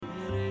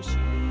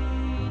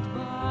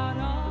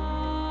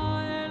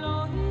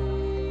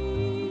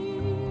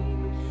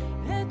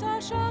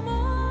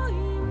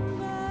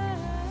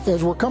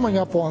As we're coming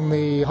up on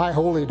the High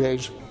Holy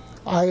Days,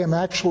 I am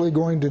actually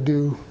going to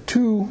do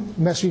two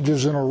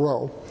messages in a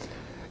row,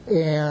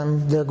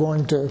 and they're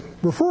going to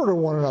refer to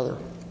one another.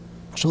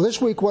 So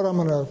this week what I'm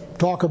going to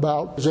talk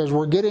about is, as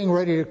we're getting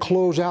ready to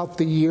close out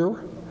the year,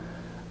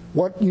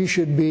 what you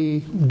should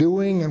be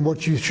doing and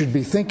what you should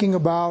be thinking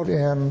about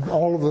and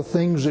all of the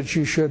things that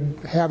you should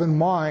have in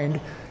mind.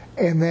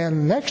 And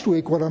then next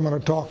week what I'm going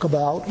to talk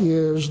about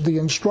is the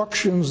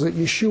instructions that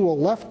Yeshua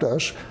left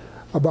us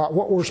about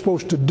what we're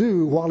supposed to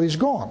do while he's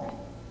gone.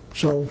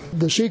 So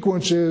the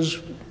sequence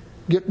is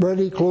get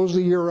ready, close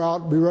the year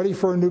out, be ready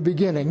for a new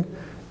beginning,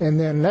 and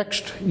then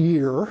next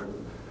year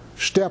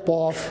step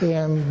off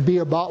and be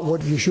about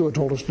what Yeshua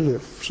told us to do.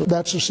 So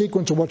that's the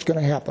sequence of what's going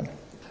to happen.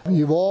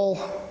 You've all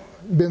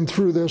been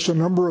through this a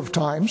number of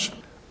times.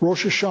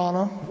 Rosh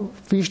Hashanah,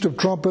 Feast of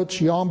Trumpets,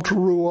 Yom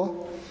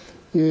Teruah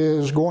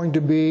is going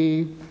to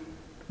be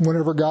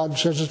whenever God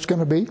says it's going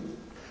to be.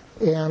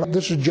 And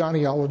this is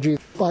Johnnyology.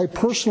 I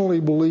personally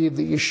believe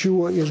that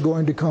Yeshua is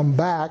going to come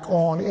back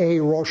on a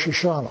Rosh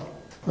Hashanah,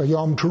 a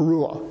Yom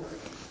Teruah,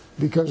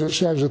 because it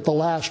says at the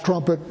last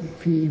trumpet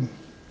he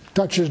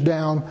touches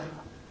down.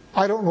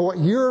 I don't know what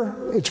year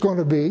it's going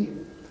to be.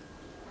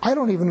 I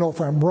don't even know if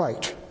I'm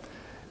right.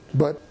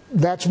 But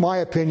that's my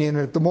opinion.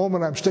 At the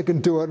moment I'm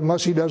sticking to it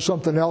unless he does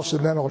something else,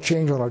 and then I'll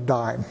change on a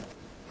dime.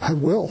 I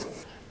will.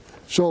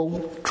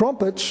 So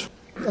trumpets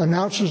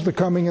announces the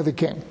coming of the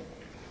king.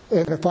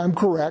 And if I'm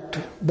correct,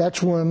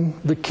 that's when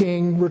the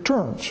king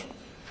returns.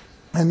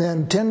 And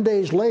then 10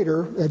 days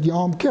later, at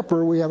Yom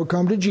Kippur, we have a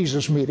Come to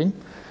Jesus meeting,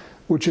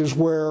 which is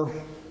where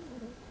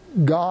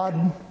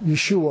God,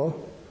 Yeshua,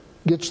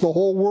 gets the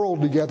whole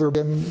world together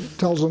and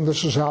tells them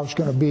this is how it's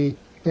going to be.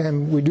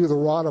 And we do the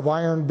rod of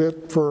iron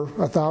bit for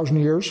 1,000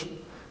 years.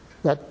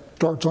 That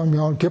starts on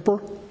Yom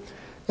Kippur.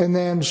 And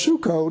then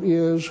Sukkot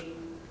is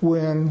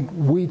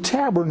when we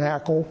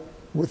tabernacle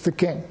with the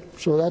king.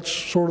 So that's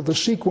sort of the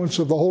sequence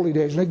of the holy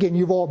days. And again,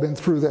 you've all been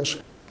through this.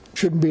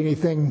 Shouldn't be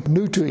anything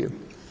new to you.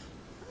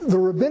 The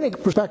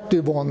rabbinic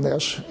perspective on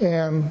this,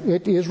 and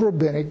it is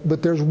rabbinic,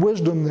 but there's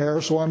wisdom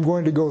there, so I'm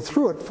going to go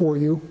through it for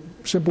you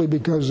simply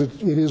because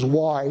it is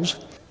wise.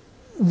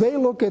 They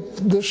look at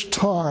this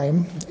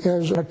time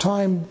as a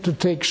time to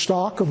take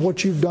stock of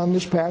what you've done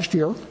this past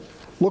year,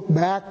 look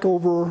back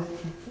over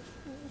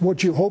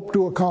what you hope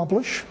to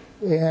accomplish,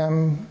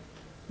 and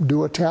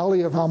do a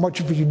tally of how much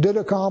of you did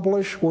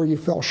accomplish, where you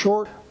fell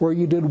short, where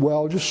you did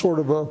well, just sort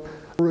of a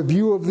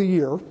review of the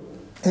year.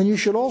 And you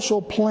should also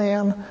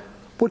plan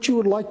what you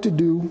would like to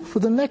do for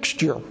the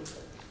next year.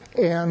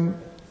 And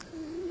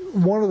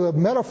one of the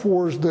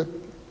metaphors that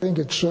I think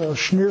it's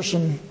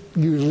Schneerson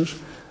uses,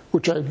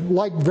 which I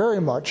like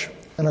very much,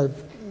 and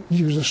I've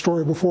used this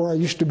story before. I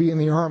used to be in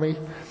the Army,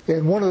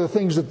 and one of the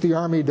things that the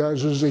Army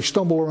does is they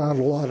stumble around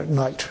a lot at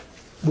night.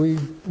 We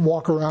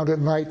walk around at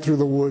night through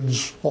the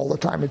woods all the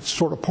time. It's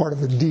sort of part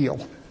of the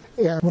deal.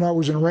 And when I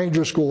was in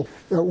Ranger School,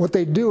 what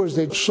they do is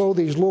they sew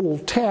these little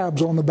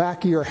tabs on the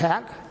back of your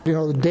hat,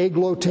 the day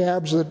glow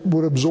tabs that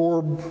would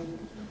absorb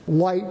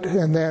light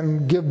and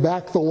then give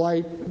back the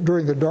light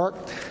during the dark.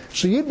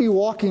 So you'd be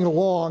walking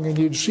along and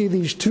you'd see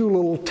these two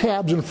little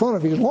tabs in front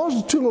of you. As long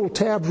as the two little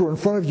tabs were in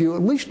front of you,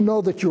 at least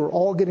know that you're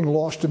all getting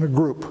lost in a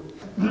group.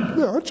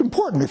 It's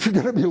important. If you're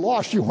going to be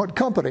lost, you want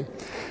company.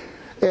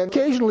 And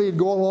occasionally you'd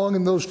go along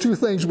and those two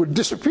things would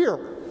disappear.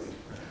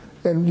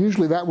 And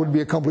usually that would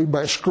be accompanied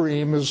by a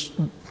scream as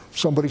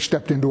somebody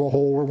stepped into a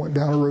hole or went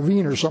down a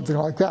ravine or something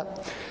like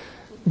that.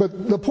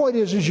 But the point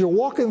is you're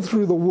walking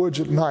through the woods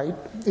at night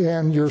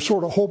and you're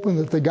sort of hoping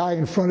that the guy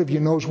in front of you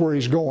knows where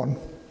he's going.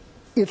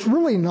 It's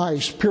really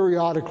nice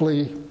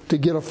periodically to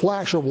get a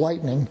flash of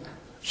lightning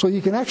so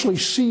you can actually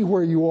see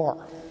where you are.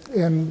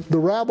 And the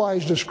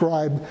rabbis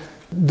describe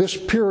this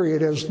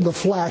period as the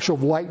flash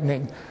of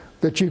lightning,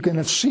 that you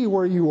can see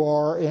where you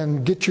are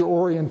and get your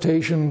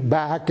orientation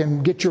back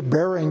and get your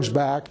bearings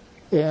back.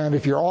 And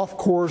if you're off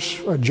course,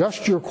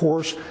 adjust your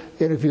course.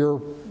 And if you're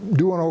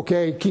doing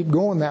okay, keep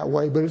going that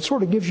way. But it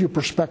sort of gives you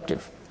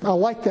perspective. I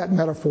like that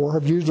metaphor.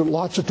 I've used it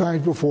lots of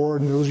times before,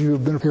 and those of you who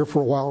have been here for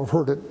a while have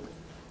heard it.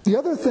 The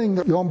other thing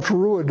that Yom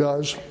Teruah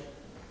does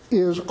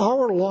is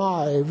our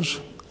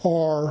lives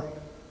are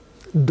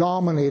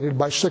dominated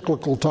by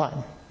cyclical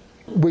time.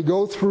 We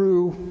go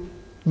through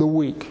the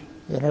week.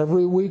 And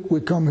every week we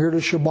come here to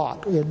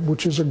Shabbat,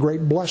 which is a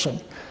great blessing.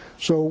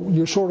 So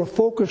you're sort of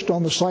focused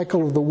on the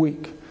cycle of the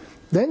week.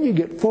 Then you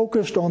get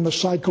focused on the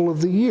cycle of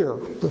the year,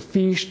 the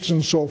feasts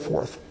and so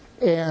forth.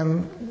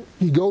 And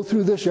you go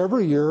through this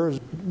every year.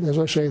 As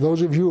I say,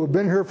 those of you who have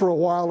been here for a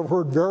while have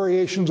heard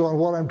variations on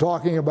what I'm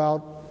talking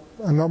about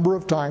a number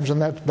of times,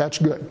 and that's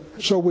good.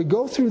 So we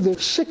go through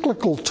this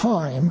cyclical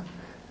time,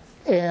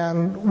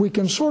 and we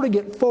can sort of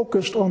get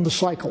focused on the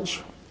cycles.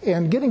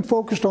 And getting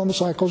focused on the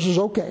cycles is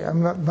okay.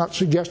 I'm not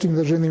suggesting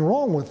there's anything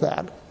wrong with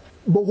that.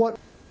 But what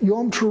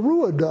Yom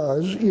Teruah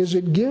does is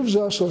it gives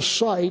us a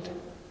sight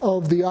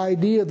of the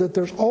idea that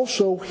there's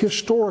also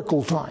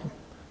historical time,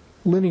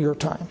 linear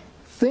time.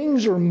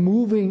 Things are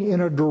moving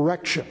in a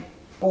direction.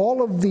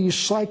 All of these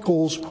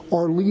cycles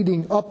are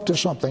leading up to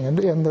something.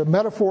 And the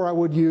metaphor I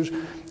would use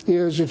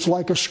is it's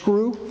like a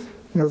screw.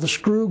 You know, the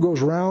screw goes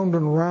round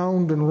and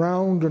round and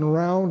round and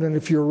round, and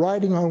if you're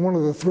riding on one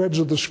of the threads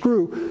of the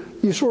screw,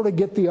 you sort of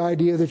get the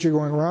idea that you're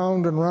going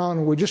round and round,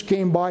 and we just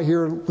came by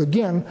here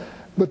again.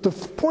 But the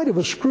point of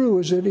a screw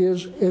is it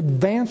is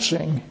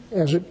advancing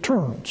as it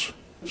turns.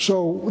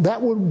 So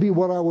that would be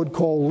what I would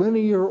call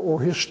linear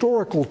or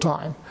historical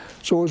time.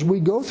 So as we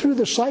go through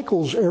the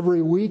cycles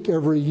every week,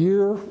 every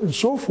year, and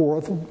so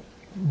forth,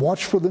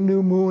 watch for the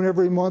new moon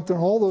every month and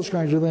all those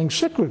kinds of things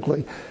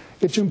cyclically,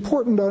 it's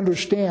important to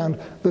understand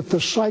that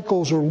the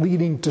cycles are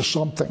leading to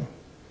something.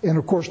 And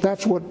of course,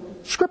 that's what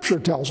Scripture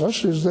tells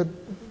us, is that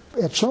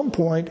at some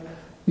point,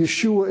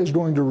 Yeshua is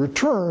going to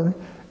return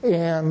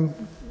and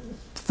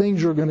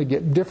things are going to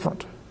get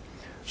different.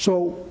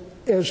 So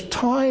as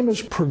time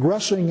is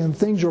progressing and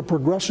things are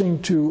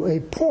progressing to a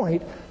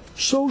point,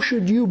 so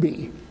should you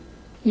be.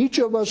 Each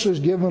of us is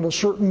given a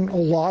certain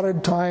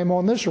allotted time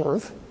on this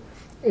earth,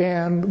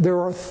 and there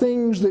are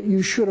things that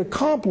you should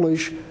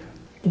accomplish,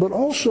 but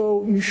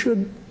also you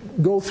should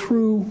go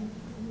through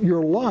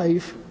your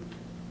life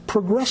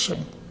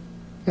progressing.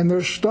 And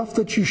there's stuff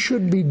that you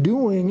should be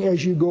doing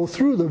as you go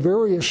through the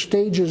various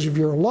stages of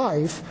your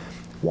life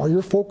while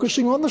you're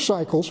focusing on the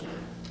cycles,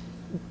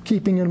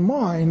 keeping in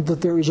mind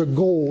that there is a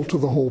goal to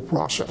the whole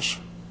process.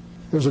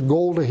 There's a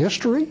goal to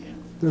history.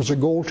 There's a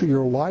goal to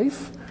your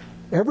life.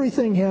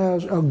 Everything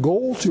has a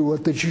goal to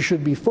it that you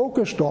should be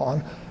focused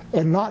on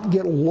and not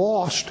get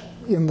lost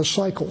in the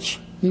cycles,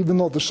 even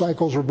though the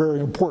cycles are very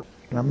important.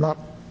 And I'm not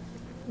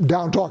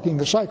down-talking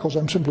the cycles.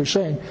 I'm simply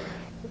saying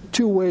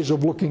two ways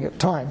of looking at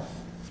time.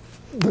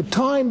 The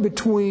time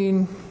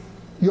between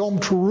Yom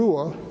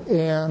Teruah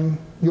and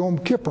Yom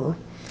Kippur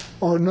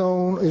are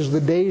known as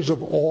the days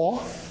of awe.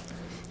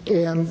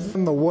 And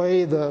the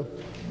way the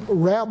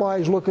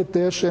rabbis look at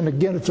this, and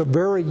again, it's a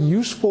very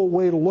useful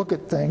way to look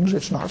at things.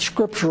 It's not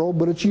scriptural,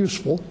 but it's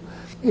useful.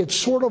 It's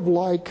sort of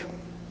like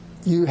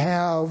you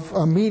have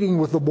a meeting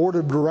with the board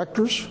of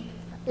directors,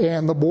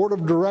 and the board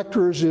of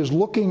directors is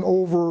looking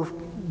over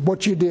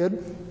what you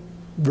did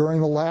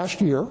during the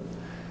last year,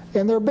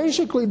 and they're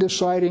basically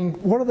deciding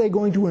what are they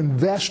going to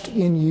invest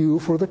in you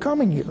for the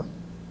coming year.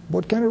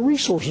 What kind of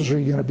resources are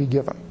you going to be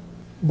given?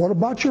 What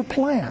about your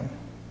plan?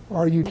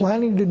 Are you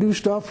planning to do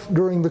stuff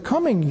during the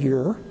coming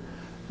year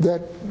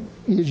that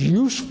is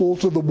useful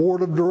to the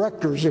board of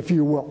directors, if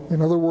you will?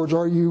 In other words,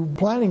 are you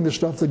planning the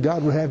stuff that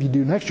God would have you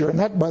do next year? And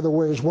that, by the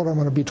way, is what I'm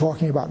going to be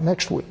talking about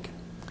next week.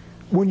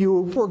 When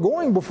you were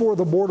going before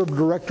the board of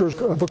directors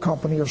of a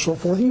company or so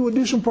forth, you would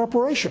do some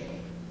preparation.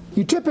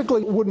 You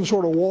typically wouldn't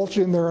sort of waltz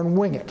in there and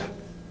wing it.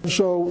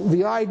 So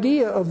the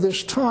idea of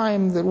this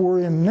time that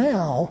we're in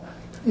now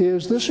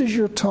is this is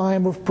your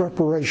time of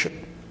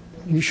preparation.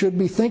 You should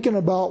be thinking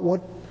about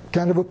what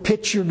kind of a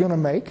pitch you're going to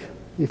make,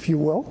 if you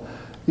will.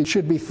 You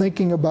should be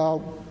thinking about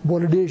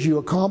what it is you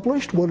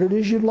accomplished, what it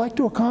is you'd like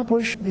to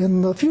accomplish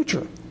in the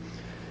future.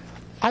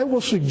 I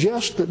will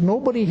suggest that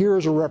nobody here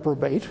is a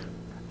reprobate,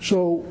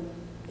 so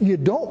you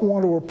don't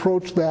want to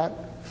approach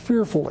that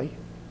fearfully.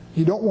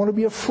 You don't want to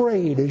be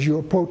afraid as you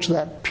approach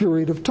that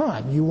period of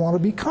time. You want to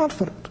be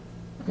confident,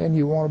 and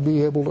you want to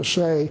be able to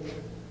say,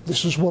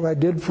 this is what I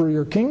did for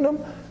your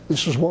kingdom,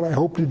 this is what I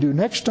hope to do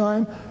next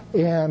time,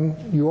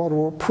 and you ought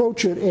to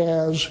approach it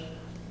as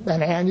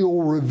an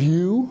annual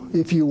review,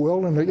 if you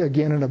will, and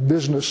again in a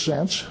business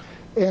sense.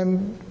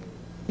 And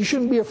you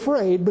shouldn't be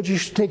afraid, but you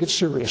should take it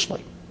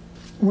seriously.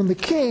 When the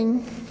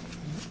king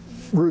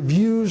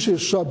reviews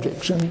his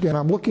subjects, and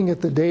I'm looking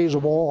at the days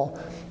of awe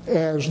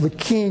as the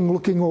king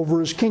looking over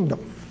his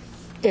kingdom.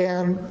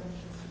 And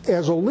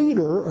as a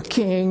leader, a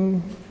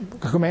king,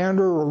 a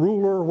commander, a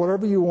ruler,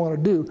 whatever you want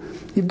to do,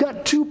 you've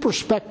got two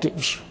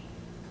perspectives.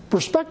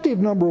 Perspective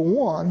number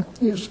one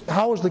is,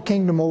 how is the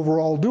kingdom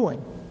overall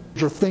doing?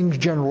 Are things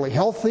generally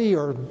healthy?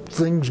 Are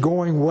things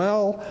going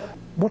well?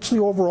 What's the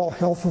overall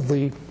health of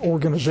the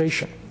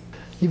organization?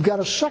 You've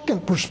got a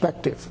second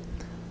perspective.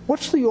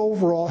 What's the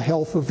overall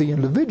health of the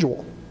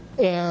individual?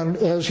 And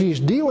as he's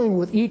dealing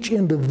with each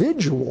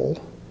individual,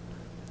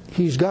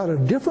 he's got a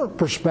different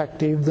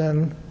perspective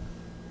than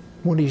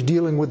when he's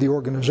dealing with the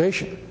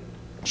organization.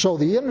 So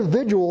the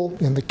individual,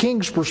 in the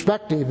king's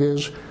perspective,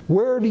 is,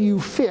 where do you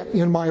fit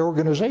in my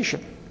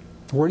organization?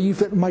 Where do you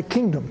fit in my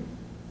kingdom?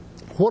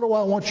 What do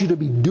I want you to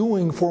be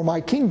doing for my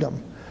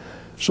kingdom?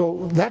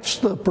 So that's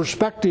the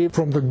perspective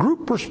from the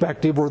group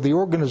perspective or the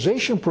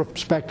organization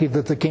perspective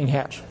that the king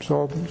has.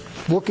 So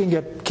looking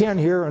at Ken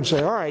here and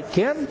say, all right,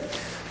 Ken,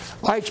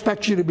 I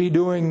expect you to be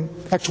doing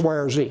X, Y,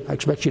 or Z. I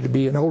expect you to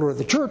be an elder of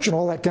the church and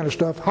all that kind of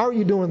stuff. How are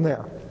you doing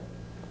there?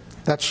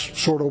 That's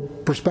sort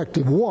of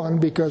perspective one,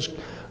 because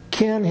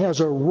Ken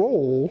has a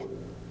role,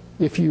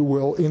 if you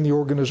will, in the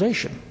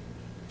organization.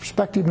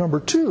 Perspective number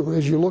two,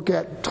 as you look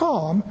at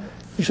Tom,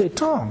 you say,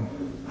 Tom,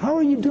 how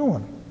are you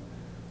doing?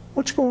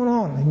 What's going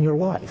on in your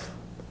life?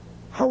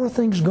 How are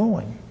things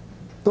going?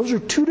 Those are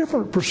two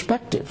different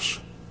perspectives.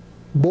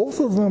 Both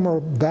of them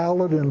are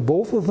valid and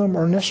both of them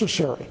are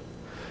necessary.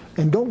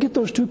 And don't get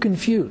those two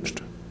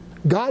confused.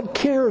 God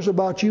cares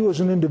about you as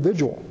an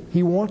individual.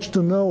 He wants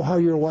to know how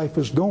your life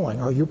is going.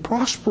 Are you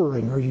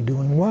prospering? Are you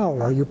doing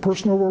well? Are your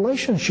personal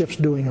relationships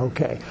doing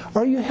okay?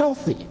 Are you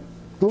healthy?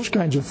 Those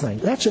kinds of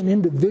things. That's an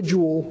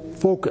individual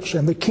focus,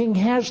 and the king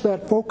has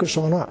that focus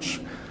on us.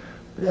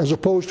 As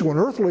opposed to an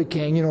earthly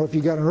king, if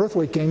you got an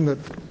earthly king, the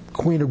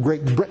Queen of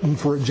Great Britain,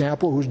 for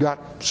example, who's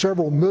got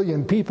several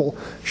million people,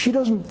 she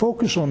doesn't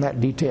focus on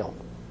that detail.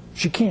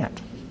 She can't.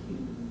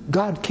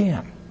 God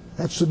can.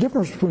 That's the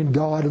difference between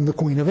God and the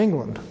Queen of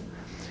England,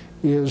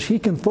 is he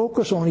can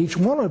focus on each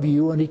one of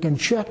you and he can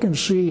check and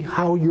see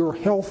how your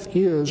health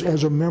is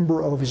as a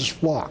member of his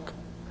flock.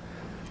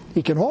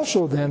 He can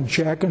also then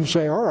check and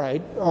say, all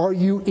right, are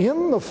you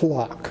in the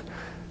flock?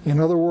 In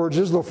other words,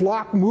 is the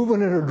flock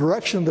moving in a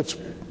direction that's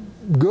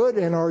good,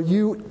 and are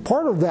you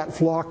part of that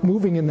flock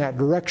moving in that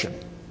direction?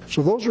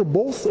 So those are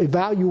both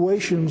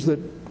evaluations that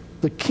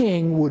the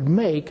king would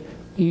make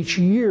each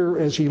year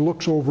as he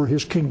looks over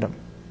his kingdom.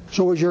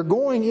 So as you're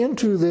going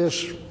into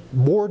this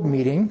board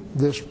meeting,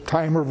 this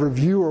time of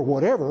review or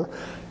whatever,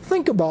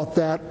 think about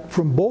that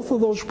from both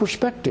of those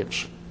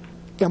perspectives.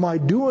 Am I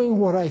doing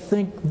what I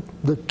think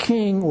the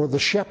king or the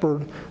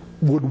shepherd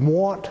would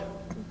want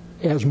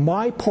as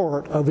my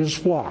part of his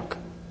flock?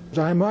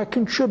 Am I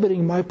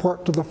contributing my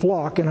part to the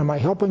flock, and am I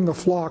helping the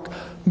flock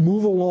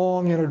move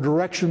along in a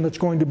direction that's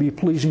going to be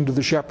pleasing to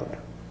the shepherd?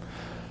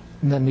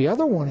 And then the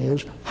other one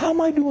is, how am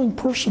I doing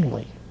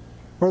personally?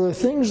 Are there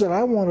things that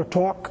I want to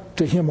talk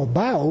to him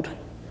about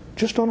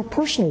just on a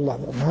personal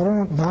level,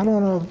 not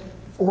on an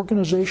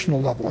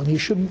organizational level? And you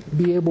should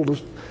be able to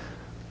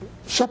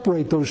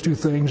separate those two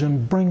things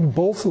and bring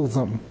both of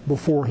them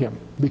before him,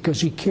 because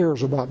he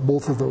cares about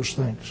both of those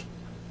things.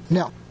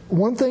 Now,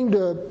 one thing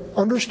to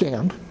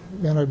understand,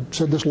 and I've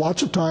said this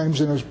lots of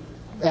times and it's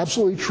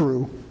absolutely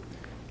true,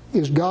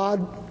 is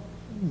God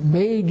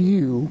made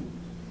you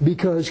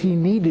because he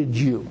needed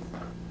you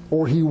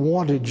or he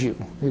wanted you.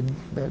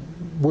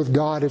 With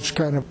God, it's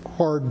kind of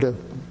hard to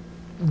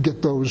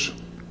get those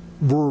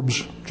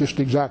verbs just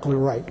exactly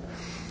right.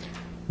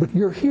 But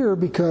you're here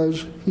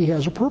because he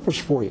has a purpose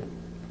for you.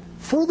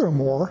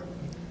 Furthermore,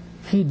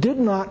 he did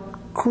not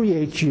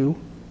create you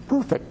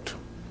perfect.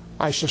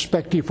 I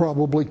suspect he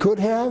probably could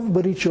have,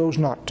 but he chose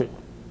not to.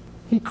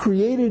 He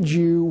created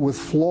you with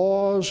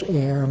flaws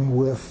and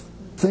with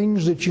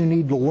things that you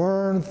need to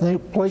learn,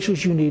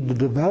 places you need to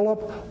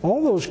develop,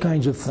 all those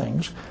kinds of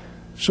things.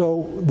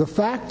 So the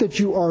fact that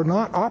you are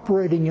not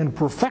operating in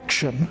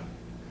perfection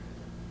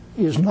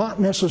is not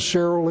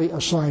necessarily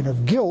a sign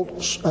of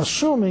guilt,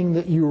 assuming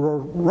that you are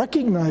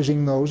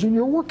recognizing those and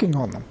you're working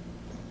on them.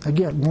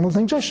 Again, one of the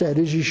things I said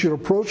is you should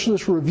approach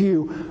this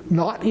review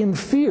not in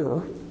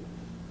fear,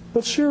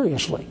 but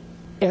seriously.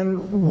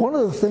 And one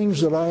of the things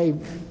that I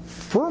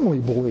firmly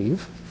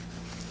believe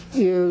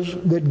is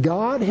that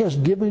God has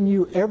given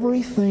you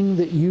everything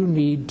that you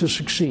need to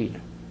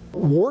succeed.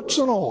 Warts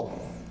and all.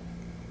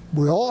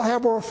 We all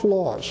have our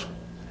flaws.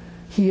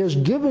 He has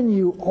given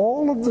you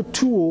all of the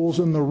tools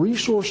and the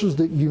resources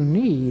that you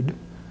need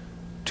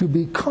to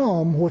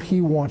become what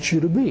he wants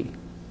you to be.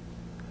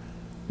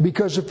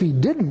 Because if he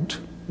didn't,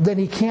 then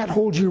he can't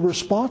hold you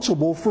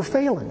responsible for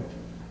failing.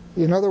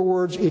 In other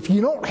words, if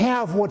you don't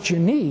have what you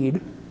need,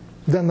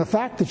 then the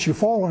fact that you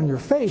fall on your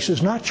face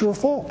is not your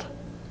fault.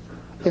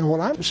 And what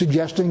I'm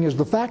suggesting is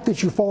the fact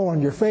that you fall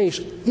on your face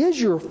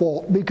is your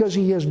fault because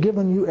he has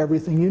given you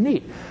everything you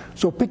need.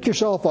 So pick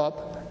yourself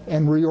up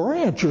and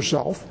reorient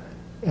yourself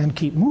and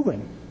keep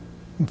moving.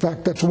 In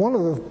fact, that's one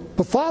of the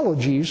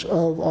pathologies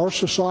of our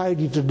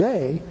society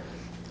today,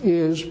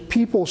 is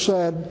people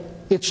said,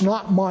 it's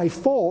not my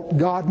fault,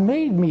 God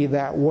made me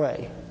that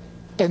way,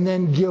 and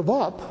then give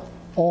up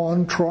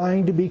on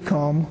trying to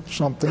become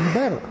something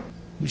better.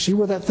 You see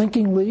where that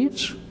thinking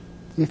leads?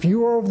 If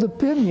you are of the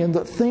opinion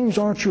that things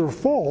aren't your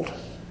fault,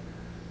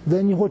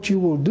 then what you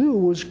will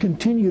do is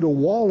continue to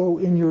wallow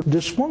in your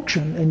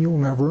dysfunction and you'll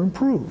never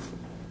improve.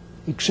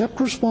 Accept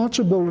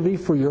responsibility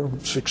for your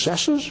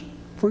successes,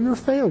 for your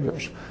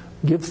failures.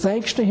 Give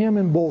thanks to him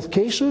in both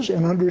cases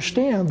and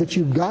understand that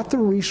you've got the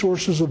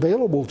resources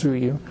available to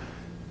you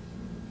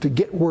to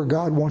get where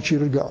God wants you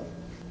to go.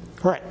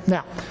 All right,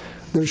 now,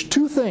 there's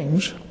two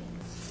things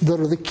that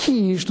are the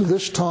keys to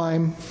this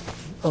time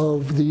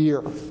of the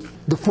year.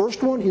 The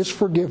first one is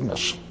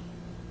forgiveness.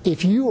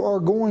 If you are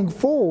going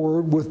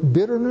forward with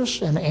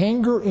bitterness and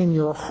anger in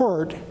your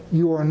heart,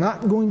 you are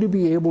not going to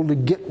be able to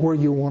get where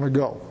you want to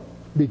go,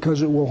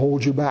 because it will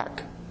hold you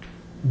back.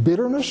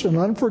 Bitterness and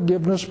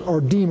unforgiveness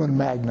are demon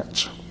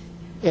magnets.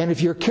 And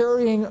if you're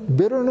carrying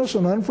bitterness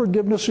and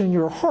unforgiveness in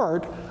your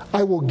heart,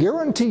 I will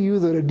guarantee you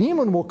that a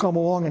demon will come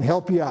along and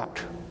help you out.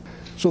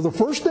 So the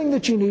first thing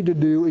that you need to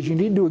do is you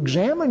need to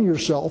examine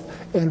yourself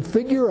and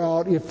figure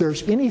out if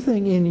there's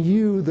anything in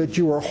you that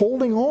you are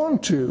holding on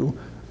to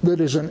that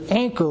is an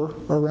anchor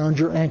around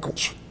your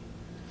ankles.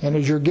 And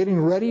as you're getting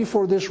ready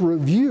for this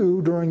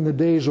review during the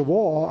days of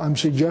awe, I'm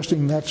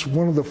suggesting that's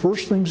one of the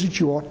first things that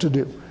you ought to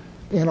do.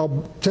 And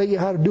I'll tell you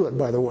how to do it,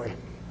 by the way.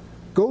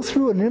 Go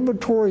through an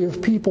inventory of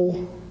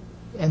people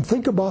and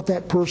think about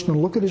that person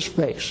and look at his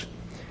face.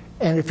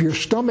 And if your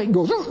stomach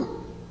goes,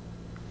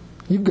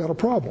 you've got a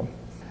problem.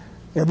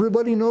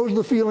 Everybody knows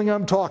the feeling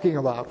I'm talking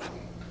about.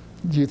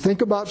 You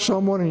think about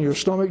someone and your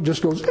stomach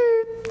just goes,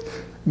 eh.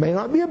 May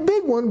not be a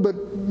big one, but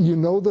you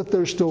know that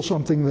there's still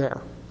something there.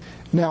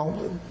 Now,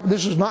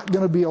 this is not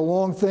going to be a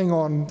long thing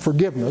on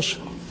forgiveness,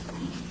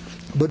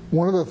 but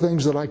one of the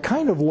things that I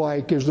kind of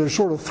like is there's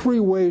sort of three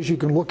ways you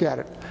can look at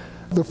it.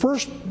 The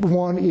first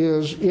one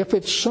is if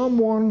it's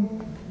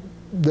someone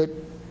that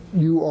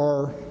you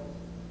are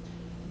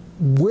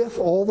with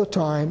all the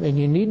time and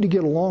you need to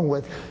get along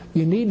with,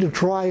 you need to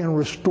try and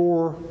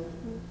restore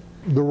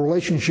the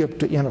relationship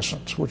to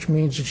innocence, which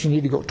means that you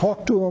need to go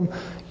talk to them,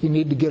 you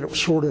need to get it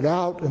sorted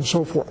out, and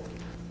so forth.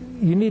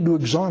 You need to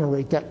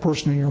exonerate that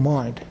person in your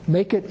mind.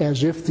 Make it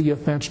as if the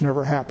offense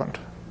never happened.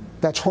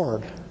 That's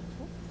hard.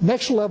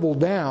 Next level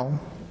down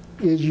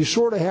is you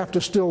sort of have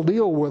to still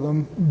deal with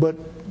them, but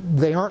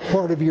they aren't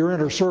part of your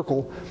inner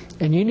circle,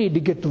 and you need to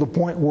get to the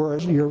point where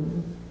your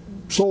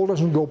soul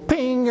doesn't go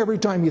ping every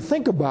time you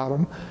think about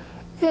them.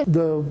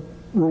 The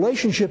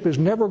relationship is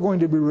never going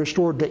to be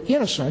restored to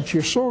innocence.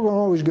 You're still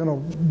always going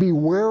to be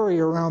wary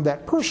around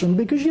that person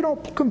because you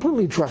don't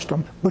completely trust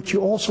them, but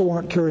you also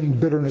aren't carrying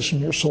bitterness in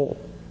your soul.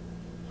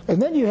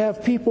 And then you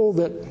have people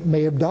that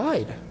may have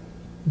died.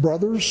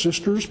 Brothers,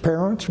 sisters,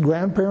 parents,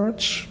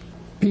 grandparents,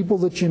 people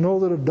that you know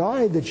that have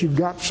died that you've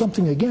got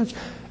something against,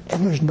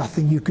 and there's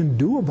nothing you can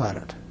do about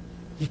it.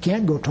 You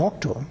can't go talk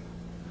to them.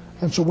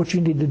 And so what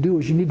you need to do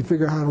is you need to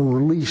figure out how to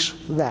release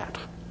that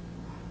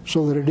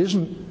so that it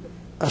isn't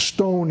a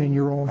stone in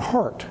your own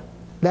heart.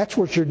 That's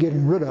what you're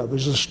getting rid of,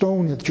 is the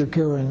stone that you're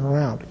carrying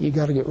around. You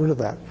got to get rid of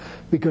that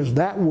because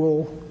that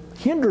will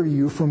hinder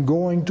you from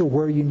going to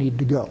where you need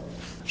to go.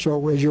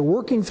 So as you're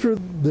working through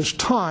this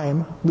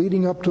time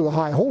leading up to the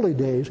High Holy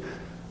Days,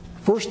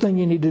 first thing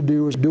you need to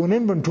do is do an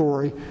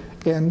inventory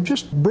and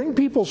just bring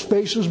people's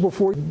faces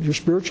before your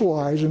spiritual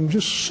eyes and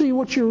just see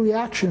what your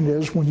reaction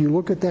is when you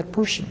look at that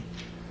person.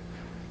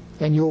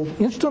 And you'll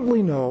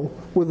instantly know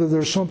whether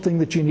there's something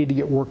that you need to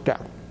get worked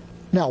out.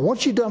 Now,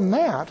 once you've done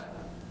that,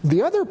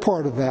 the other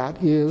part of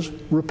that is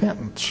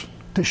repentance,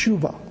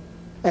 teshuvah.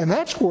 And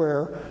that's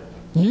where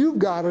you've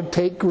got to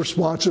take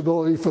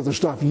responsibility for the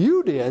stuff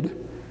you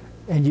did,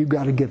 and you've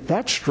got to get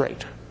that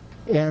straight.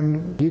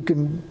 And you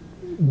can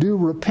do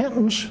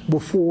repentance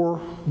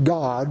before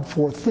God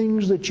for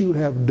things that you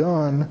have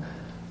done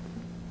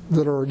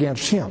that are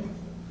against Him.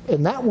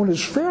 And that one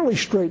is fairly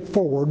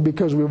straightforward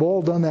because we've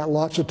all done that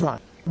lots of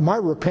times. My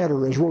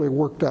repenter has really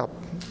worked out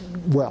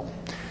well.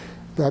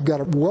 I've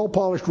got a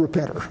well-polished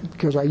repenter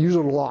because I use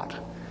it a lot.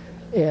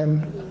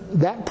 And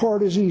that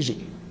part is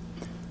easy.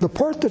 The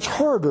part that's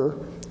harder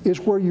is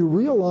where you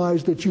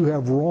realize that you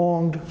have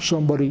wronged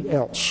somebody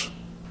else.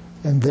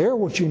 And there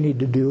what you need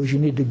to do is you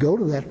need to go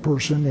to that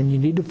person and you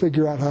need to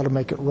figure out how to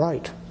make it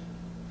right.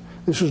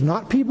 This is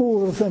not people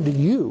who have offended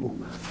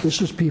you.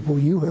 This is people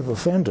you have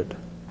offended.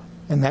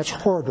 And that's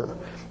harder.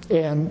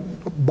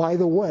 And by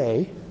the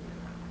way,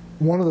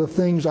 one of the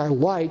things I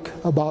like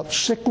about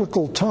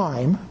cyclical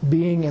time,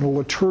 being in a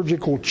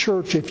liturgical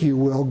church, if you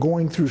will,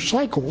 going through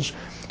cycles,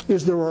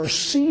 is there are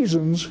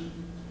seasons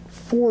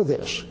for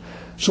this.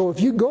 So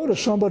if you go to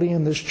somebody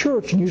in this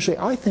church and you say,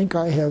 I think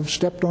I have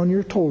stepped on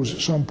your toes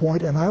at some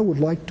point and I would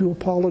like to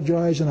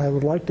apologize and I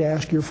would like to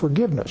ask your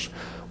forgiveness.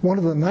 One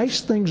of the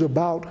nice things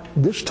about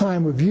this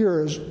time of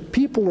year is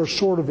people are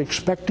sort of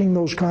expecting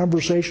those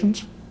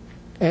conversations.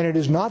 And it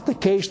is not the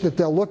case that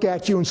they'll look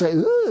at you and say,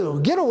 ooh,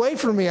 get away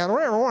from me, I don't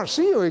ever want to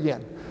see you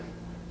again.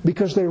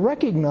 Because they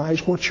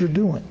recognize what you're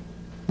doing.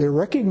 They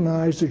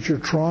recognize that you're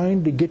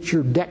trying to get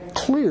your deck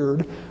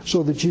cleared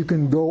so that you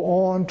can go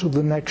on to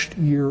the next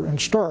year and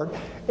start.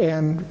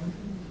 And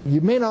you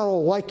may not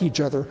all like each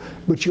other,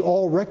 but you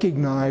all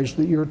recognize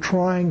that you're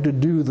trying to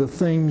do the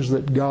things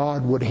that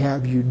God would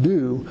have you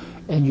do,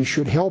 and you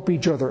should help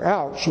each other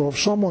out. So if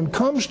someone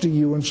comes to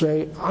you and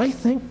say, I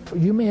think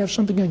you may have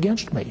something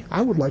against me,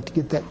 I would like to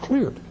get that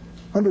cleared.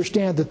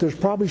 Understand that there's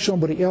probably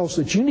somebody else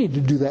that you need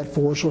to do that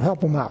for, so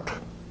help them out.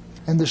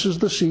 And this is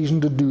the season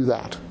to do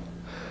that.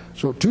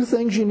 So two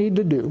things you need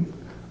to do.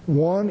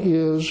 One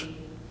is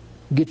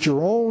get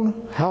your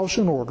own house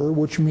in order,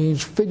 which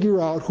means figure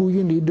out who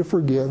you need to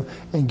forgive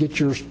and get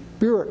your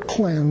spirit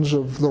cleansed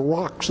of the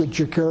rocks that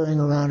you're carrying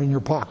around in your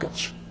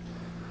pockets.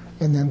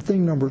 And then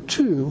thing number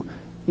two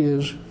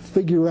is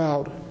figure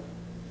out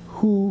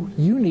who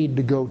you need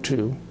to go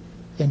to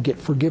and get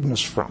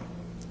forgiveness from.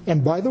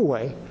 And by the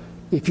way,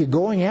 if you're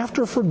going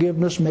after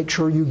forgiveness, make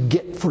sure you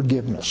get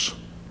forgiveness.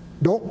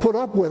 Don't put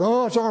up with,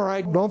 oh, it's all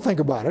right, don't think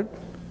about it.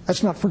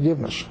 That's not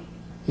forgiveness.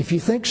 If you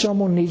think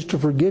someone needs to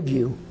forgive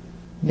you,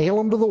 nail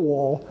them to the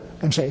wall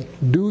and say,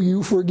 do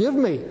you forgive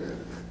me?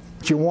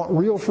 You want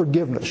real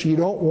forgiveness. You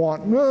don't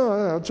want,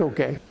 no, that's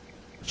okay.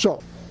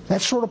 So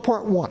that's sort of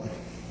part one.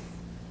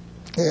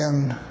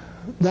 And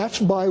that's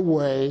by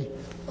way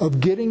of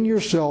getting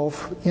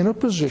yourself in a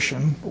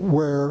position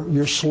where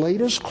your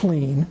slate is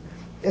clean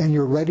and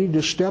you're ready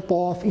to step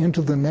off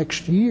into the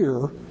next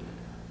year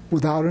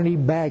without any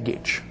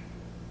baggage.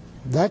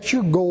 That's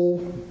your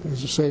goal,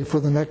 as I say, for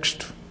the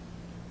next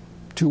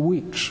 2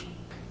 weeks,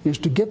 is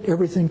to get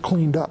everything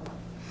cleaned up.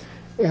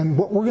 And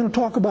what we're going to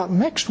talk about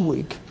next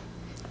week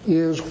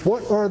is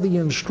what are the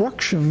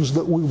instructions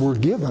that we were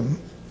given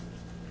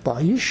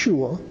by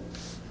Yeshua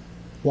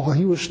while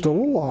he was still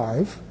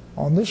alive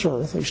on this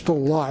earth. He's still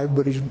alive,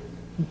 but he's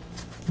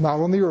not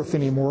on the earth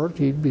anymore.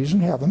 He's in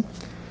heaven.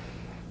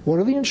 What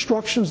are the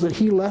instructions that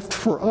he left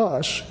for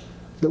us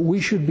that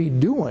we should be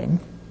doing,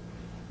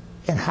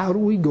 and how do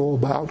we go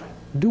about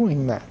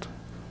doing that?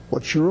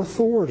 What's your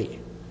authority?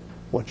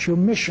 What's your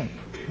mission?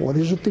 What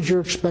is it that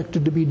you're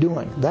expected to be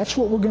doing? That's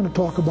what we're going to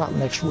talk about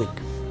next week.